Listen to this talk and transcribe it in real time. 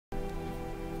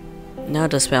Na,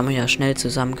 das werden wir ja schnell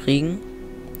zusammenkriegen.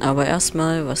 Aber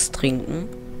erstmal was trinken.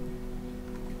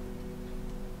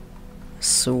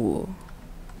 So.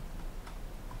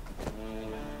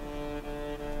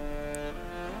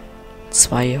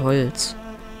 Zwei Holz.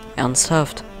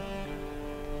 Ernsthaft?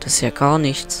 Das ist ja gar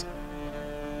nichts.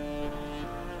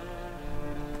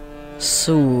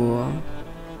 So.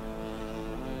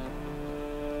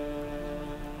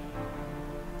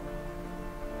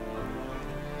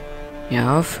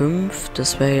 Ja, 5.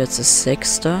 Das wäre jetzt das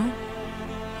 6.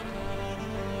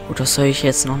 Oder soll ich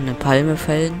jetzt noch eine Palme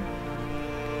fällen?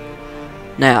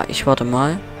 Naja, ich warte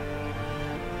mal.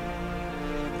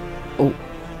 Oh.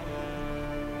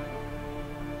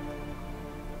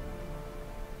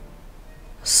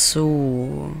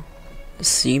 So.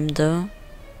 7.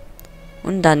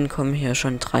 Und dann kommen hier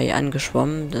schon 3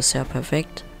 angeschwommen. Das ist ja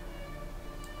perfekt.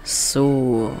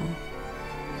 So.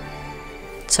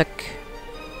 Zack.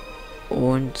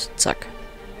 Und zack.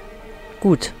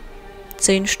 Gut.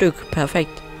 10 Stück.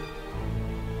 Perfekt.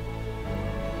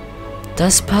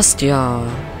 Das passt ja.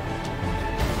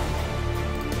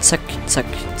 Zack, zack,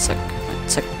 zack,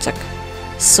 zack, zack.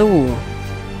 So.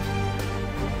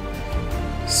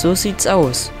 So sieht's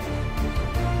aus.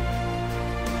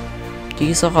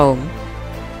 Dieser Raum.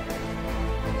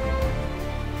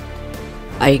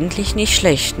 Eigentlich nicht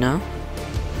schlecht, ne?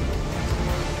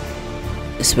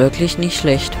 Ist wirklich nicht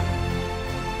schlecht.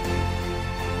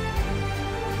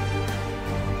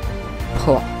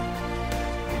 Boah.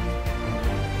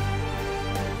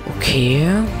 Okay.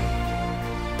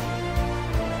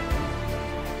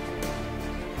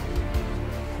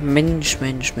 Mensch,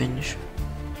 Mensch, Mensch.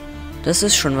 Das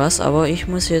ist schon was, aber ich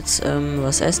muss jetzt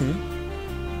was essen.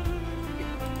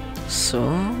 So,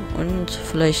 und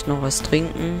vielleicht noch was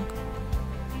trinken.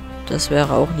 Das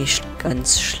wäre auch nicht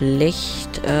ganz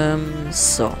schlecht.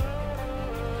 So.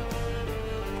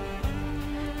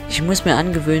 Ich muss mir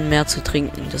angewöhnen, mehr zu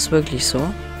trinken. Das ist wirklich so.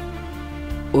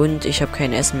 Und ich habe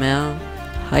kein Essen mehr.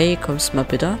 Hi, kommst mal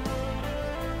bitte?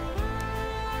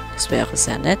 Das wäre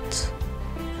sehr nett.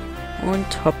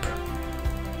 Und hopp.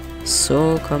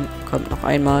 So, kommt noch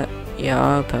einmal.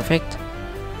 Ja, perfekt.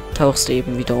 Tauchst du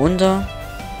eben wieder runter.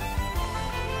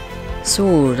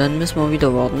 So, dann müssen wir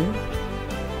wieder warten.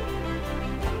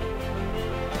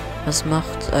 Was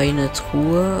macht eine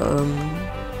Truhe?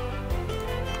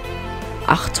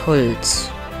 8 Holz.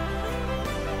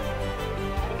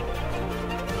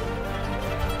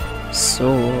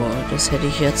 So, das hätte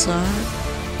ich jetzt.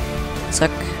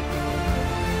 Zack.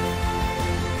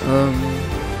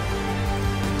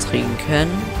 Trinken.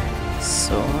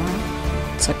 So.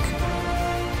 Zack.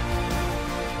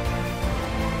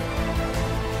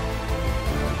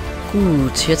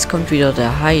 Gut, jetzt kommt wieder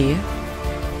der Hai.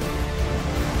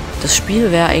 Das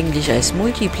Spiel wäre eigentlich als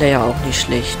Multiplayer auch nicht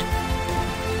schlecht.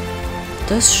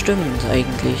 Das stimmt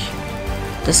eigentlich.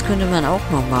 Das könnte man auch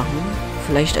noch machen.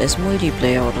 Vielleicht als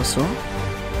Multiplayer oder so.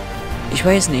 Ich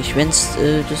weiß nicht, wenn es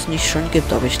das nicht schon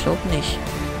gibt, aber ich glaube nicht.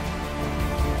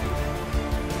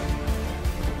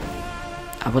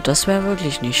 Aber das wäre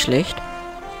wirklich nicht schlecht.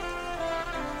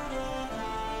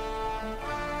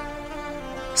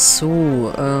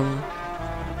 So,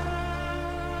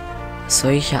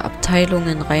 solche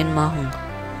Abteilungen reinmachen.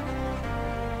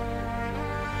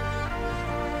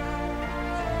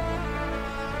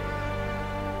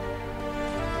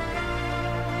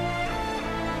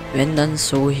 Wenn dann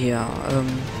so hier,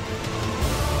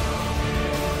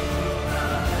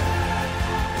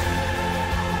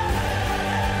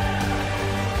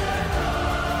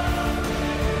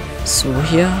 so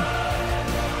hier.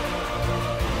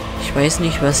 Ich weiß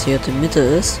nicht, was hier die Mitte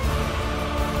ist.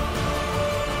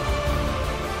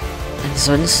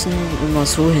 Ansonsten immer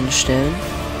so hinstellen.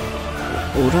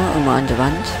 Oder immer an der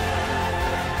Wand.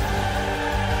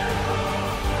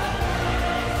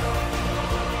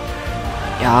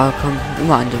 Ja, komm,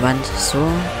 immer an die Wand. So.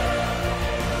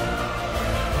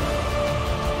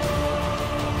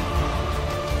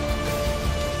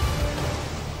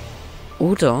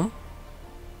 Oder?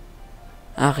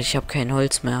 Ach, ich habe kein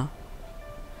Holz mehr.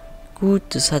 Gut,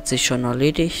 das hat sich schon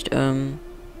erledigt.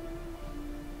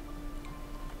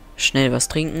 Schnell was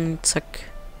trinken. Zack.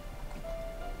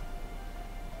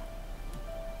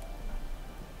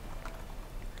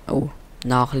 Oh,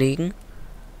 nachlegen.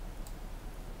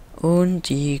 Und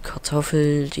die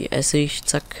Kartoffel, die esse ich.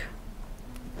 Zack.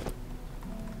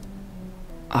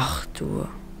 Ach du.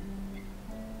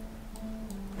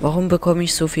 Warum bekomme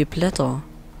ich so viel Blätter?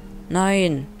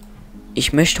 Nein.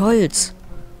 Ich möchte Holz.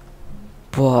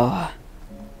 Boah.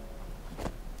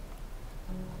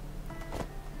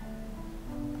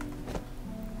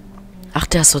 Ach,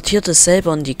 der sortiert es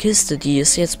selber in die Kiste. Die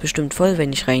ist jetzt bestimmt voll,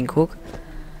 wenn ich reingucke.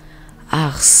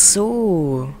 Ach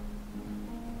so.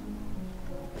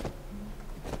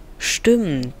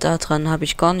 Stimmt, daran habe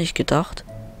ich gar nicht gedacht.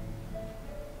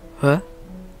 Hä?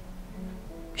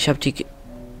 Ich habe die...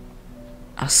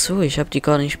 Ach so, ich habe die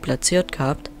gar nicht platziert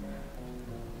gehabt.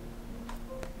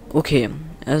 Okay,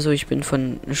 also ich bin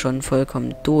schon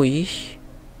vollkommen durch.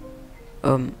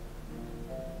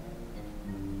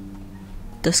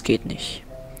 Das geht nicht.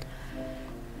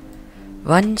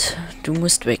 Wand, du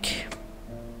musst weg.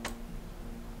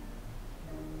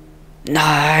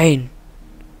 Nein!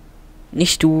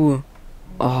 Nicht du.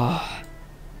 Oh.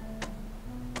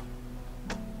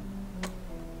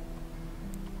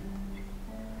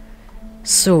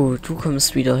 So, du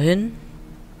kommst wieder hin.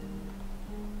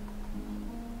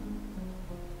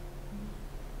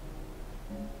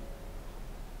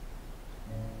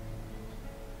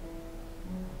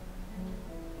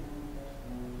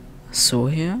 So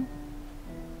hier.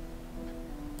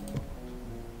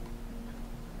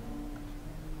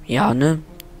 Ja, ne?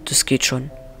 Das geht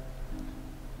schon.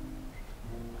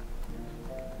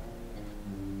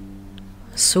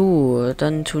 So,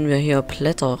 dann tun wir hier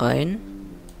Blätter rein.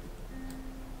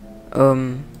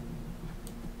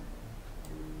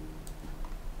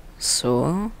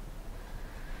 So.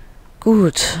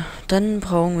 Gut, dann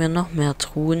brauchen wir noch mehr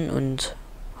Truhen und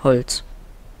Holz.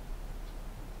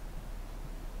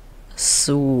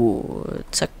 So,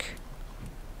 zack.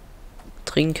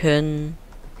 Trinken.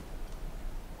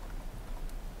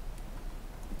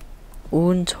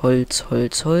 Und Holz,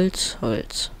 Holz, Holz,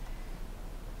 Holz.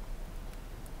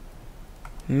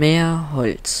 Mehr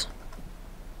Holz.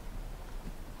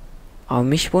 Aber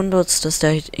mich wundert's, dass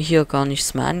der hier gar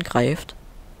nichts mehr angreift.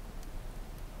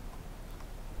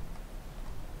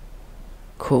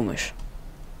 Komisch.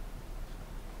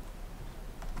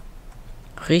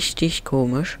 Richtig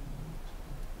komisch.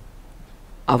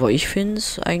 Aber ich finde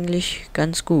es eigentlich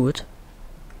ganz gut.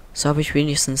 So habe ich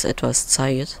wenigstens etwas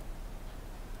Zeit,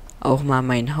 auch mal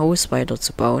mein Haus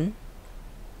weiterzubauen.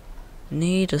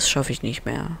 Nee, das schaffe ich nicht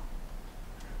mehr.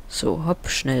 So, hopp,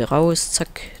 schnell raus,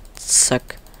 zack,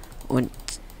 zack. Und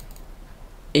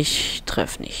ich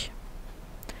treffe nicht.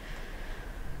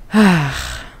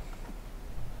 Ach.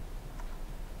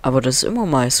 Aber das ist immer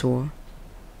mal so.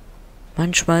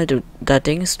 Manchmal, da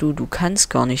denkst du, du kannst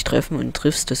gar nicht treffen und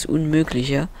triffst das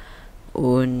Unmögliche.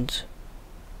 Und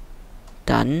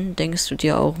dann denkst du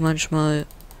dir auch manchmal,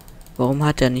 warum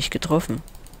hat er nicht getroffen?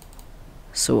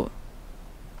 So.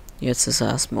 Jetzt ist er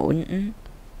erstmal unten.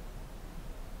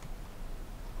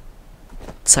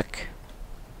 Zack.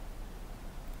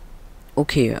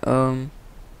 Okay,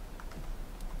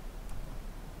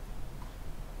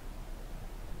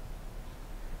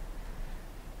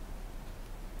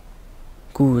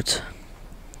 gut.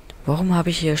 Warum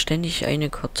habe ich hier ständig eine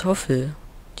Kartoffel?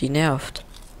 Die nervt.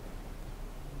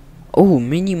 Oh,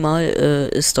 minimal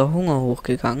ist der Hunger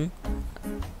hochgegangen.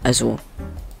 Also,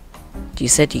 die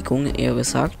Sättigung, eher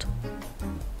gesagt.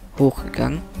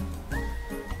 Hochgegangen.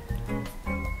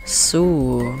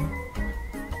 So.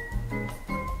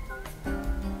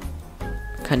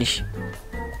 Kann ich...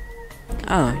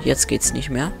 Ah, jetzt geht's nicht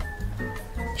mehr.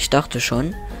 Ich dachte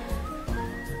schon.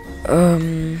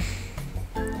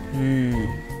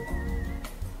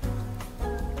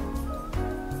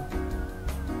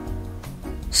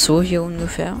 So hier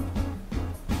ungefähr.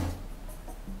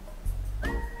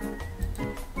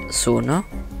 So, ne?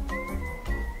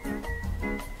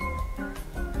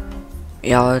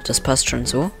 Ja, das passt schon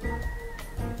so.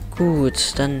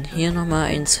 Gut, dann hier nochmal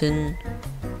eins hin.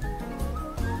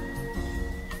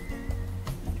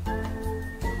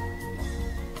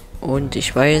 Und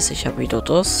ich weiß, ich habe wieder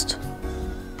Durst.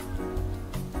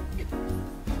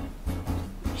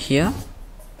 Hier.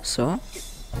 So.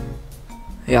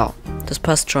 Ja, das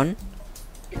passt schon.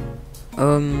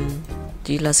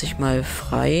 Die lasse ich mal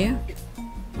frei.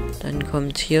 Dann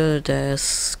kommt hier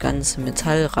das ganze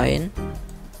Metall rein.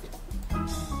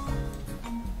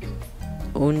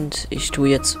 Und ich tue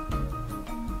jetzt...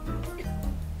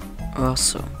 Ach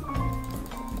so.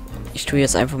 Ich tue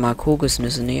jetzt einfach mal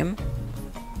Kokosnüsse nehmen.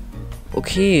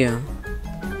 Okay.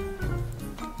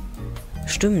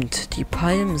 Stimmt, die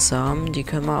Palmsamen, die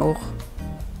können wir auch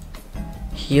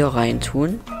hier rein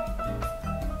tun.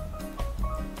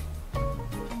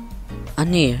 Ah,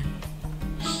 nee.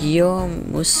 Hier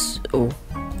muss... Oh.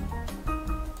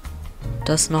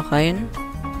 Das noch rein.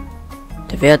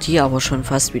 Da wäre die aber schon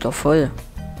fast wieder voll.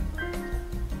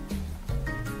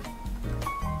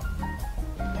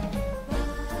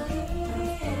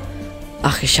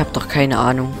 Ach, ich habe doch keine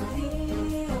Ahnung.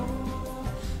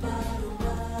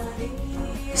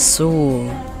 So.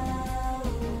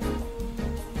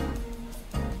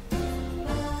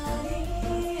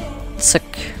 Zack.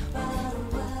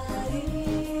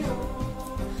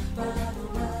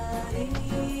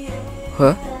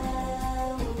 Hä?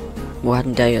 Wo hat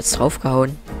denn der jetzt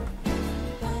draufgehauen?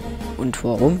 Und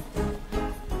warum?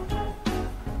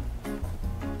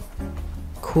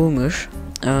 Komisch.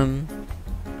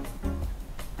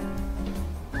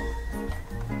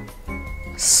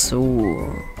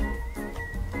 So.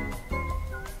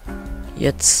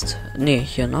 Jetzt. Ne,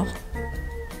 hier noch.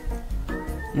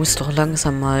 Muss doch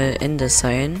langsam mal Ende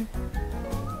sein.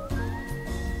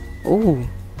 Oh.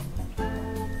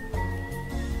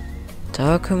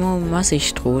 Da können wir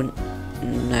massig drohen.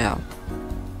 Naja.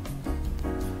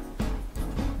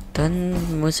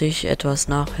 Dann muss ich etwas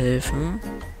nachhelfen.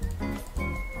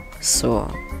 So.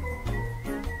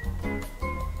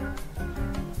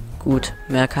 Gut,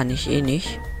 mehr kann ich eh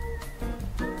nicht.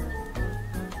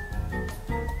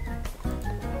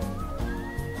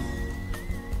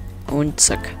 Und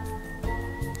zack.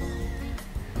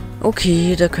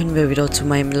 Okay, da können wir wieder zu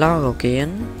meinem Lager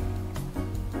gehen.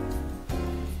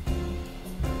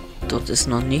 Dort ist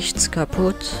noch nichts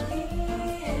kaputt.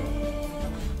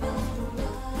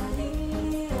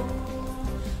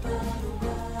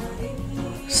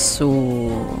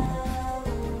 So.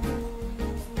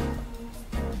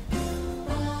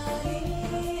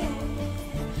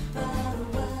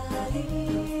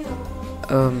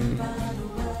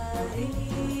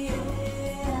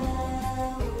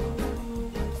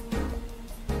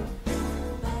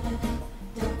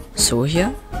 So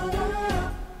hier.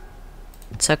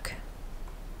 Zack.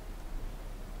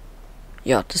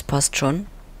 Ja, das passt schon.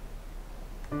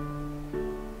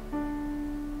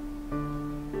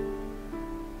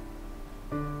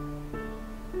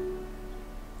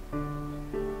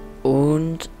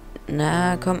 Und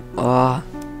na komm. Oh.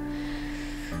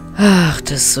 Ach,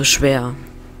 das ist so schwer.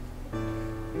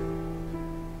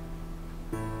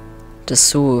 Das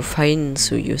so fein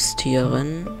zu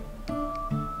justieren.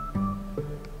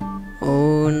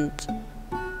 Und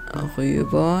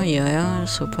rüber. Ja, ja,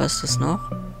 so passt es noch.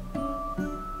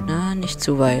 Na, nicht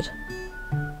zu weit.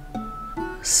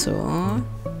 So.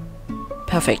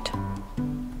 Perfekt.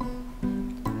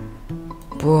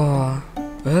 Boah.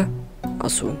 Hä?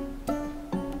 Achso.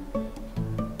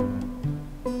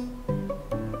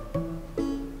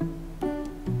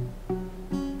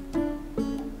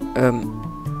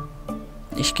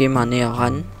 Ich gehe mal näher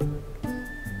ran.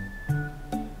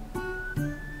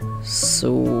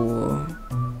 So.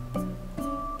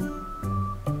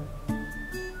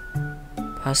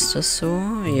 Passt das so?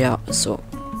 Ja, so.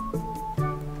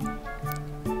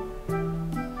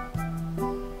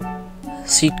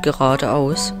 Sieht gerade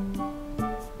aus.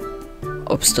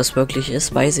 Ob es das wirklich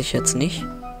ist, weiß ich jetzt nicht.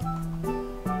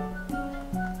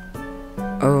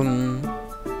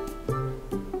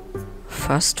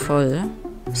 Fast voll.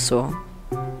 So.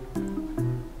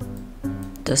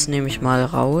 Das nehme ich mal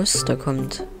raus. Da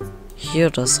kommt hier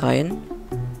das rein.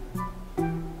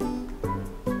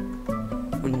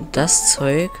 Und das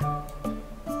Zeug.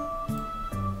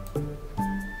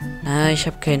 Na, ich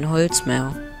habe kein Holz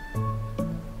mehr.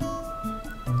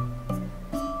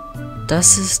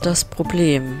 Das ist das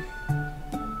Problem.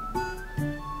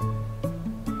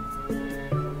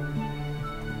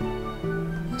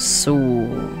 So.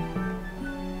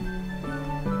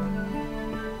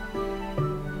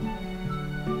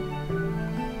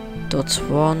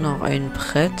 Dort war noch ein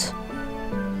Brett.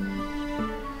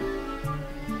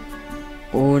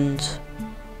 Und...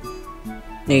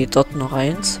 nee, dort noch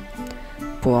eins.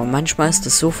 Boah, manchmal ist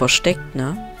das so versteckt,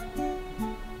 ne?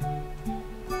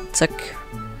 Zack.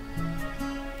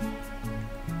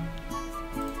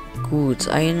 Gut,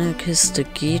 eine Kiste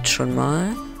geht schon mal.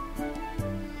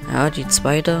 Ja, die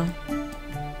zweite.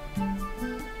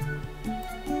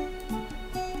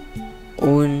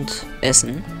 Und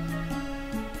Essen.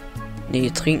 Nee,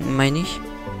 trinken meine ich.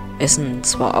 Essen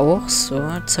zwar auch, so,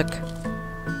 zack.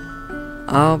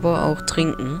 Aber auch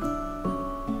trinken.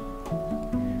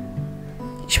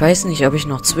 Ich weiß nicht, ob ich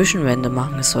noch Zwischenwände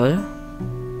machen soll.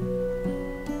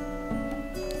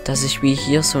 Dass ich wie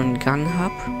hier so einen Gang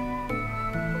habe.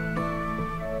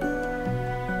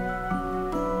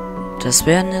 Das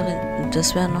wäre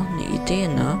noch eine Idee,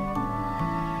 ne?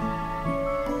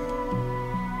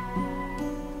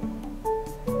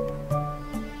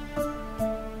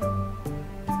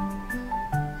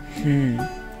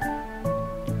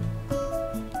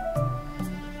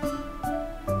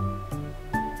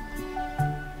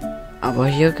 Aber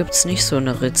hier gibt's nicht so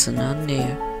eine Ritze, ne? Nee.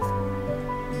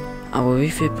 Aber wie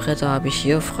viele Bretter habe ich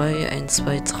hier frei? 1,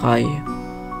 2, 3.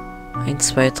 1,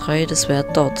 2, 3, das wäre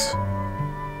dort.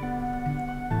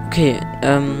 Okay,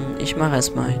 ich mache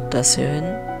erstmal das hier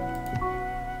hin.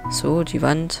 So, die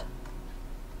Wand.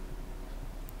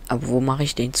 Aber wo mache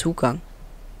ich den Zugang?